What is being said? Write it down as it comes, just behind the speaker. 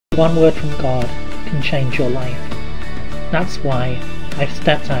One word from God can change your life. That's why I've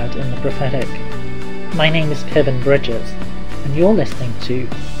stepped out in the prophetic. My name is Kevin Bridges, and you're listening to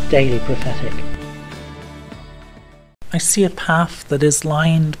Daily Prophetic. I see a path that is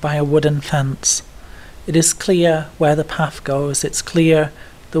lined by a wooden fence. It is clear where the path goes. It's clear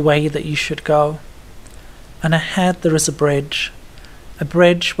the way that you should go. And ahead there is a bridge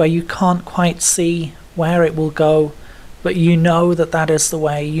where you can't quite see where it will go, but you know that that is the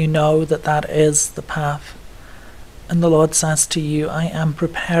way, you know that that is the path. And the Lord says to you, I am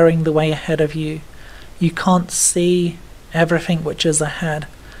preparing the way ahead of you. You can't see everything which is ahead,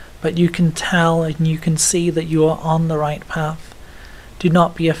 but you can tell and you can see that you are on the right path. Do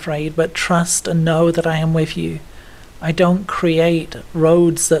not be afraid, but trust and know that I am with you. I don't create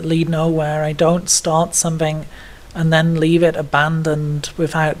roads that lead nowhere. I don't start something and then leave it abandoned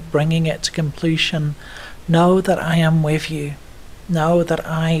without bringing it to completion. Know that I am with you. Know that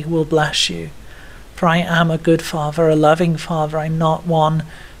I will bless you. For I am a good father, a loving father. I'm not one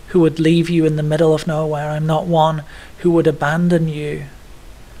who would leave you in the middle of nowhere. I'm not one who would abandon you.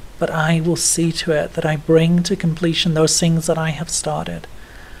 But I will see to it that I bring to completion those things that I have started.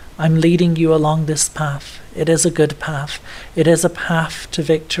 I'm leading you along this path. It is a good path. It is a path to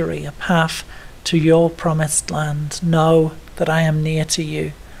victory, a path to your promised land. Know that I am near to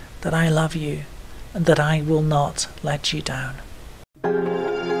you, that I love you, and that I will not let you down.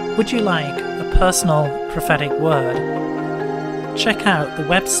 Would you like a personal prophetic word? Check out the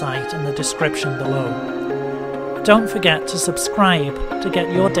website in the description below. Don't forget to subscribe to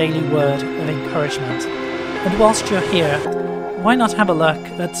get your daily word of encouragement. And whilst you're here, why not have a look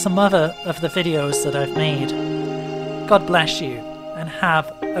at some other of the videos that I've made? God bless you and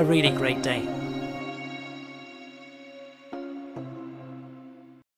have a really great day.